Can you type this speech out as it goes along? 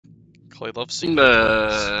Clay loves secret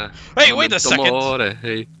twins. Hey, wait a second!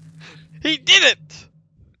 Hey. He did it!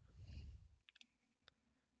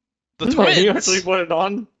 The twins! You actually put it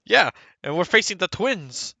on? Yeah, and we're facing the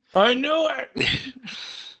twins. I knew it!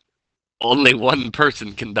 Only one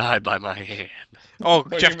person can die by my hand. Oh,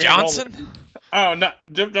 What, Jeff you mean Johnson? Oh, no.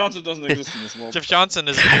 Jeff Johnson doesn't exist in this world. Jeff Johnson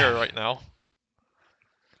isn't here right now.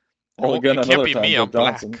 Well, again, it can't another be time, me, Jeff I'm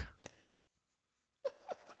black. Johnson.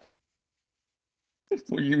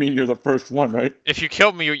 Well, you mean you're the first one, right? If you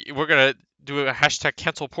kill me, we're gonna do a hashtag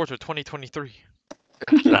cancel Porter 2023.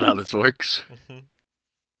 That's not how this works.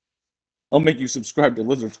 I'll make you subscribe to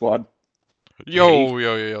Lizard Squad.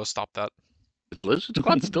 Yo, stop that. Is Lizard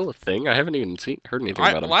Squad still a thing? I haven't even heard anything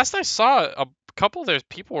about them. Last I saw, a couple of their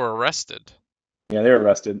people were arrested. Yeah, they're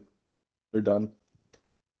arrested. They're done.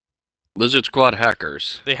 Lizard Squad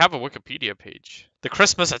hackers. They have a Wikipedia page. The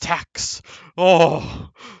Christmas attacks. Oh,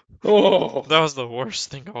 that was the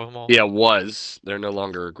worst thing of them all. Yeah, was. They're no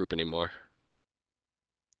longer a group anymore.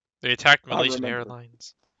 They attacked I Malaysian remember.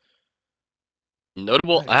 Airlines.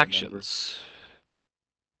 Notable I remember. actions.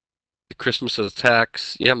 The Christmas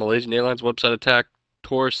attacks. Yeah, Malaysian Airlines website attack.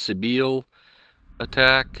 Tor Sibil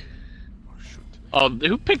attack. Oh, shoot. Oh,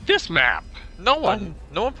 who picked this map? No one.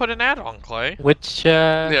 No one put an ad on, Clay. Which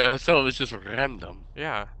Yeah, so it was just random.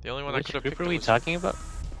 Yeah, the only one that which could have group picked are it we was... talking about?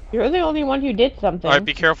 You're the only one who did something. Alright,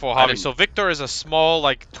 be careful, I Javi. didn't- So Victor is a small,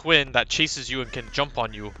 like, twin that chases you and can jump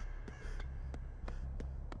on you.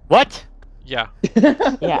 What? Yeah.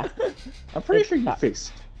 Yeah. I'm pretty sure you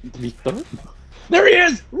faced Viktor. There he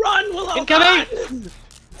is! Run, Willow! Incoming! Run!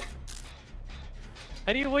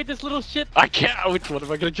 How do you avoid this little shit? I can't. Which one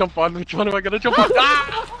am I gonna jump on? Which one am I gonna jump on?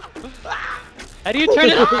 Ah! How do you turn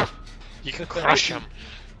it off? You can crush him.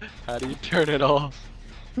 How do you turn it off?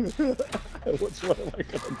 Which one am I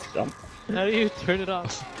gonna jump? How do you turn it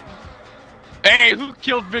off? Hey, who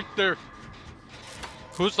killed Victor?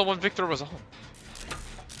 Who's the one Victor was on?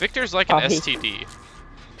 Victor's like an Javi.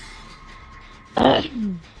 STD.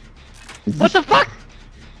 What the fuck?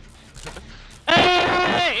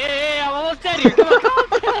 Hey, I'm almost dead here. Come on.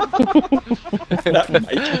 That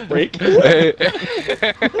might break.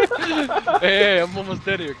 Hey, I'm almost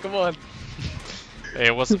dead here. Come on. Hey,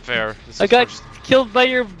 it wasn't fair. This I is got first- killed by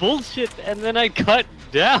your bullshit and then I cut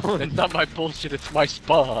down. It's not my bullshit. It's my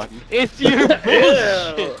spawn. It's your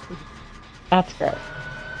bullshit. That's gross.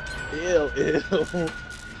 Ew, ew.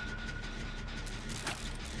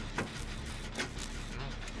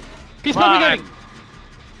 He's Come puppy on. guarding.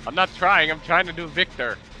 I'm not trying. I'm trying to do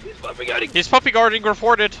Victor. He's puppy guarding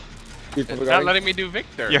reported. It's not letting me do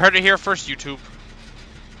Victor. You heard it here first, YouTube.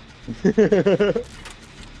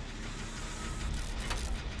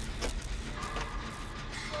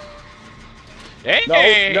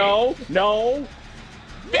 Hey! No!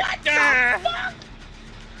 Victor!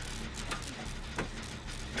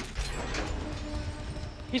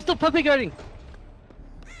 He's still puppy guarding.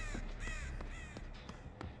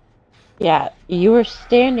 Yeah, you were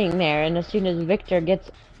standing there, and as soon as Victor gets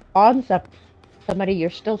on somebody, you're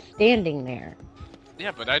still standing there.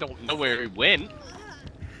 Yeah, but I don't know where he went.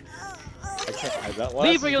 I can't. That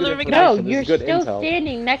Leave or you'll never make it No, information. This you're is good still intel.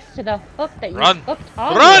 standing next to the hook that you Run. hooked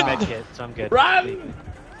on. Run! Med kit, so I'm good. Run!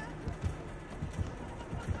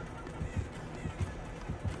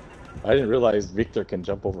 I didn't realize Victor can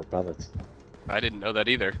jump over pellets. I didn't know that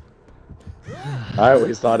either. I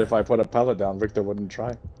always thought if I put a pellet down, Victor wouldn't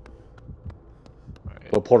try.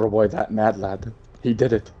 But poor boy, that mad lad, he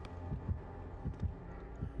did it.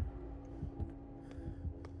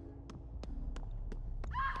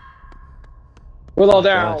 Willow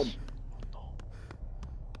down! gosh.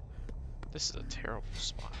 This is a terrible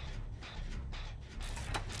spot.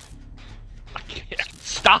 I can't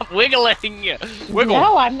stop wiggling. Wiggle!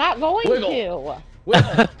 No, I'm not going Wiggle. to.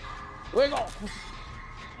 Wiggle! Wiggle!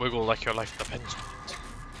 Wiggle like your life depends on it.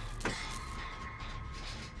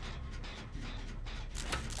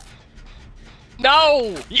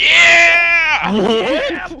 No! Yeah!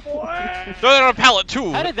 Yeah, boy! No, they're on a pallet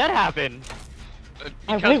too! How did that happen?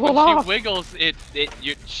 I Because when wiggled off. she wiggles, it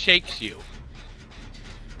shakes you.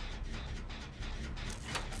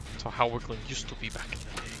 So how wiggling used to be back in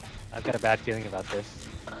the day. I've got a bad feeling about this.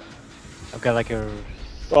 I've got like a...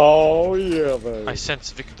 Oh, yeah, baby. I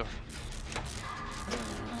sense Victor.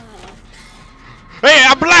 Hey,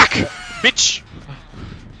 I'm black! Bitch!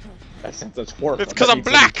 I sense a twerk. It's 'cause I'm That needs to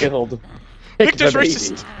be black. killed. Victor's The baby.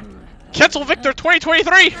 racist! Cancel Victor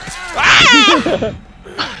 2023! Ah!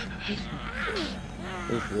 I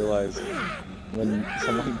just realized when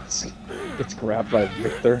someone gets grabbed by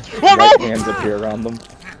Victor, Oh, red no! hands appear around them.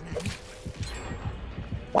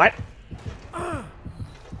 What?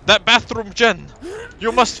 That bathroom gen!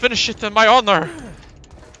 You must finish it in my honor!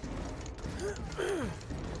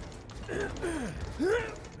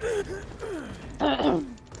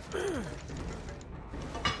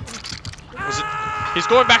 Was it? He's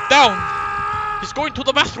going back down! He's going to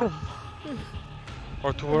the bathroom!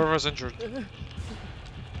 Or to whoever's injured.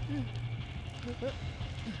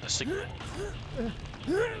 The signal.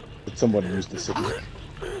 Did someone use the signal?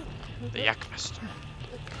 The yak master.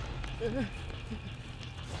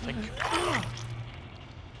 Thank you.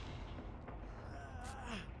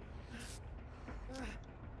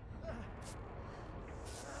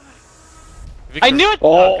 Viktor, I knew it!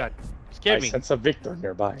 Oh, God. I Scared me. sense a Viktor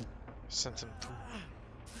nearby. sent him to.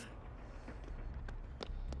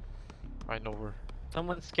 I know where.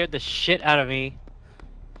 Someone scared the shit out of me.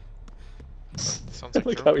 Sounds I like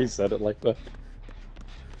like Joe. how he said it like that.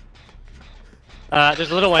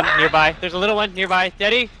 There's a little one nearby. There's a little one nearby.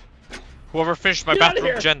 Daddy? Whoever finished my Get outta bathroom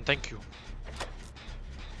here. gen, thank you.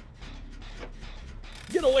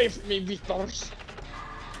 Get away from me, Viktor!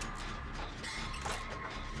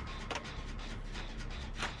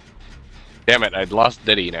 Damn it, I'd lost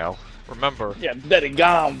Diddy now. Remember, Yeah, let it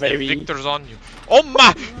go, baby! Victor's on you. Oh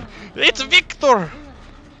my! It's Viktor!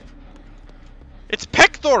 It's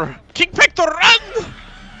Pector! King Pector, run!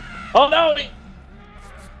 Oh no!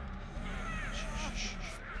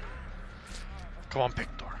 Come on,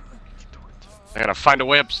 Pector. You can do it. I gotta find a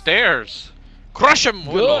way upstairs. Crush him,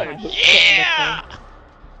 Willow! Good. Yeah!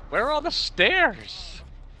 Where are all the stairs?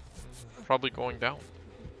 Probably going down.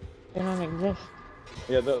 They don't exist.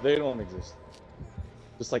 Yeah, they don't exist.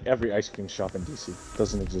 Just like every ice cream shop in DC.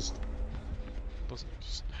 Doesn't exist.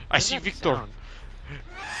 I see Victor. Sound?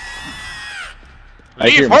 I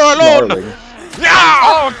hear Leave him her alone!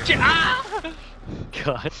 snarling. Yeah!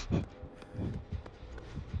 God.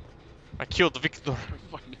 I killed Victor.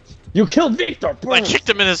 You killed Viktor! I kicked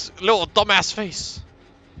him in his little dumbass face.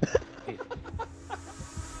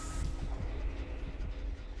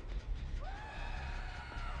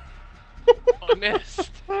 I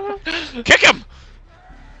missed. Kick him!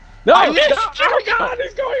 No! I missed! Oh god,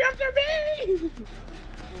 he's going after me!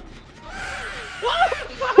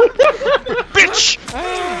 Bitch!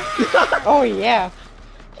 Oh yeah.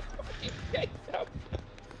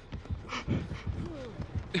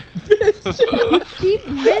 You keep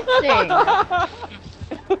missing.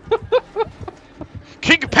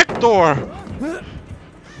 King Pector!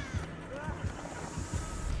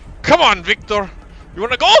 Come on, Victor! You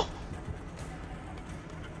wanna go?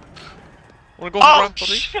 Wanna go for Oh round 3?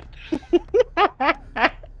 shit!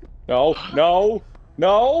 No, no,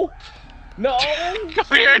 no, no,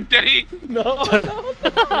 Come here, Diddy! no,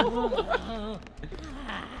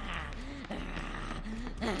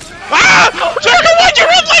 Ah! Jericho, why'd you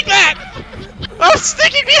run like that? I was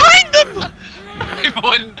sneaking behind them!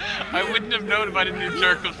 I wouldn't have known if I didn't hear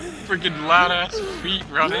Jericho's freaking loud ass feet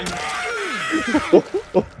running.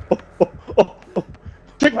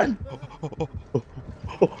 Take one!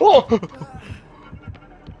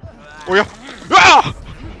 Oh yeah! Ah!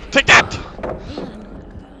 Take that!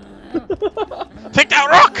 Take that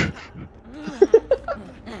rock!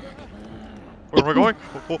 Where am I going?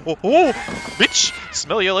 Oh, bitch!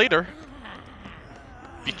 Smell you later.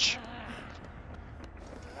 Bitch.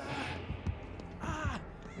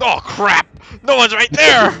 Oh crap! No one's right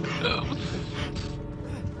there!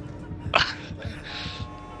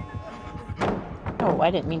 Oh,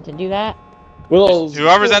 I didn't mean to do that. Willow's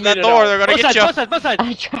Whoever's at that figured it door, out. they're gonna Both get sides, you! both sides, both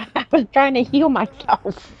sides! I was trying to heal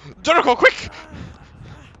myself. Jericho, quick!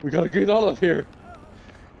 We gotta get out of here.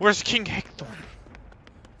 Where's King Hector?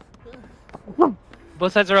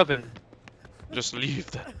 Both sides are open. Just leave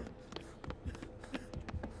then.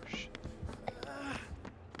 Shit.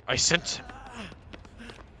 I sent him.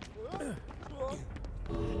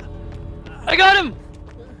 I got him!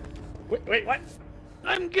 Wait, what?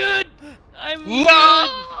 I'm good! I'm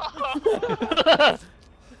No!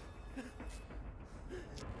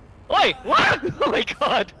 Oi! What? Oh my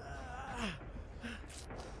god!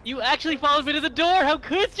 You actually followed me to the door! How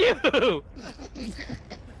could you?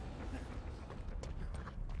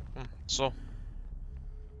 So.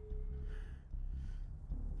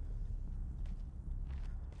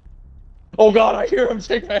 Oh god, I hear him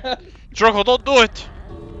take my hand. Jericho, don't do it!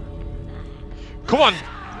 Come on!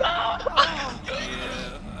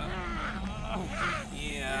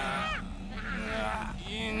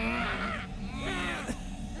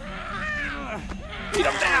 Beat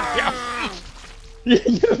him down. Yeah.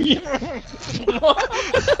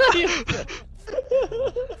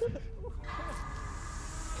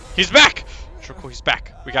 He's back! Jericho, he's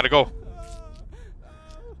back. We gotta go.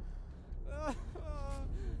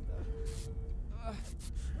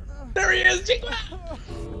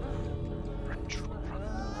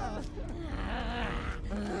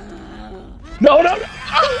 No, no, no!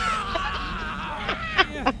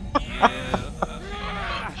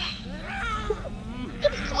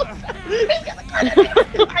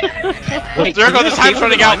 Wait, Jericho, can the you time's escape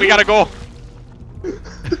running out. We gotta go.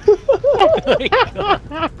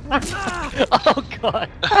 Oh god.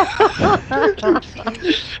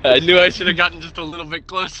 I knew I should have gotten just a little bit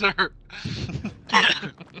closer.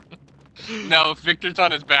 No, if Victor's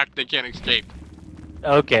on his back, they can't escape.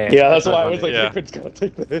 Okay. Yeah, that's why I was like, Yeah. Liquid's gonna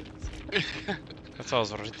take this. That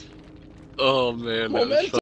sounds right. Oh man, that was fun.